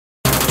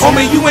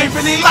Homie, you ain't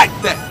really like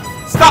that.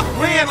 Stop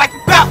playing like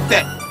you bout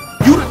that.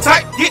 You the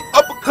type get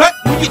uppercut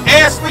when you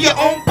ask for your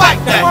own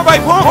bite that.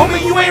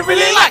 Homie, you ain't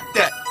really like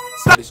that.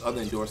 Stop. This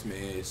other endorsement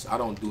is I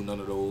don't do none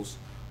of those.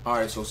 All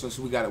right, so since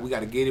we got a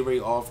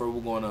Gatorade offer,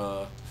 we're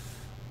gonna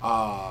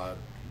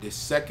the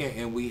second,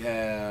 and we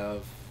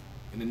have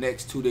in the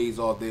next 2 days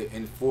off there,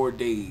 in 4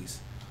 days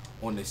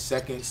on the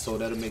second, so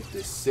that'll make the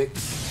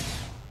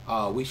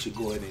 6th. We should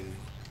go ahead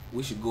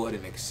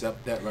and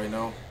accept that right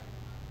now.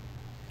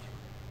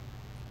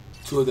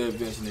 2 of the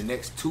events in the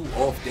next 2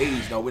 off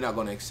days. No, we're not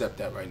gonna accept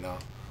that right now.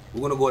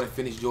 We're gonna go ahead and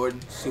finish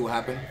Jordan, see what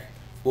happened.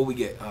 What we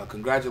get?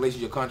 Congratulations,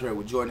 your contract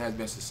with Jordan has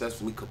been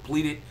successfully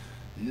completed.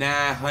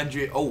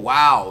 900. Oh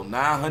wow,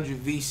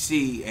 900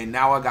 VC, and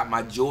now I got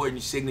my Jordan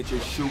signature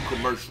shoe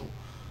commercial.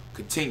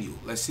 Continue.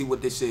 Let's see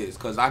what this is,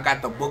 cause I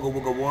got the Booga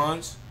Wooga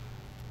ones.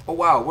 Oh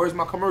wow, where's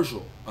my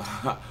commercial?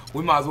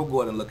 We might as well go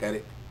ahead and look at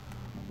it.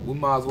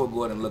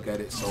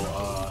 So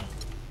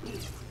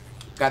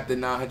got the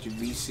 900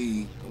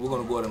 VC. We're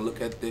gonna go ahead and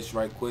look at this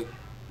right quick.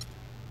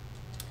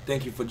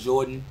 Thank you for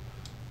Jordan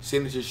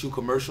signature shoe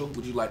commercial.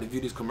 Would you like to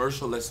view this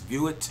commercial? Let's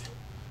view it.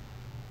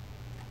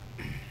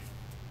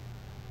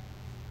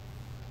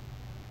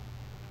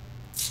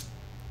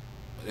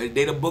 They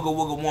the Booga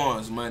Wooga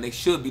ones, man. They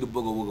should be the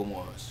Booga Wooga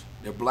ones.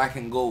 They're black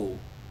and gold.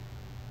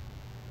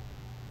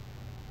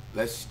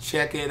 Let's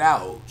check it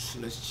out.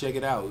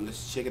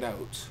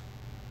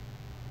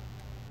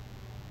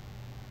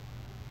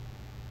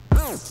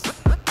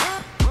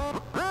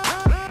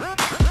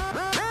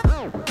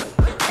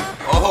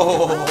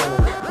 Oh,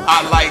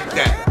 I like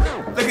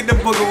that. Look at the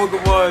Booga Wooga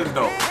ones,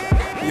 though.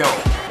 Yo,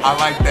 I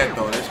like that,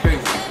 though. That's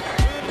crazy.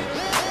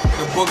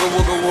 The Booga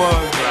Wooga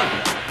ones,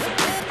 right?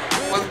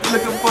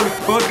 Looking for the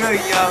booger,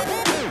 yo.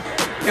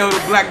 Yo, the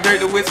Black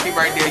Dirty Whiskey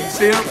right there. You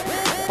see him?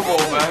 Come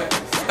on, man.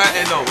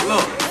 Stunting though.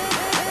 Look.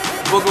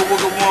 Booga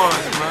Wooga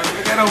ones, man.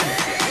 Look at him.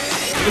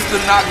 Mr.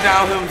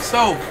 Knockdown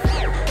himself.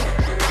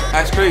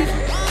 That's crazy.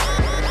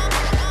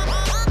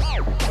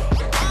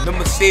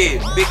 Number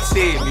Sid. Big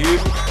Sid, you.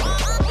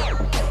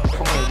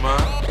 Come on,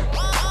 man.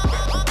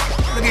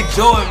 Look at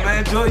Jordan,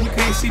 man. Jordan, you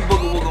can't see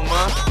Booga Wooga,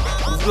 man.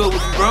 What's good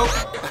with you, bro?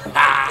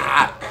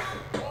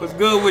 What's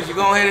good with you?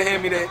 Go ahead and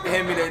hand me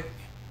that.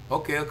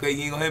 Okay,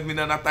 you ain't gonna hand me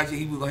nothing. I thought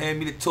he was gonna hand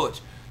me the torch.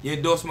 Your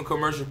endorsement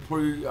commercial,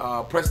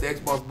 press the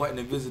Xbox button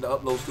and visit the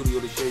Upload Studio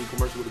to share your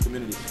commercial with the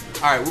community.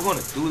 All right, we're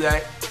gonna do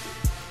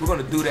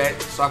that.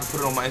 So I can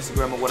put it on my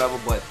Instagram or whatever,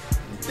 but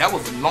that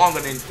was longer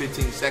than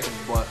 15 seconds,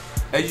 but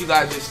as you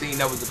guys just seen,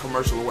 that was the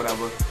commercial or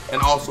whatever.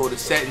 And also the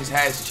settings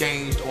has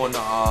changed on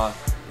the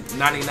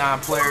 99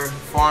 player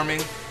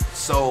farming.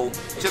 So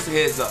just a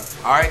heads up,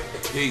 all right?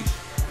 Peace.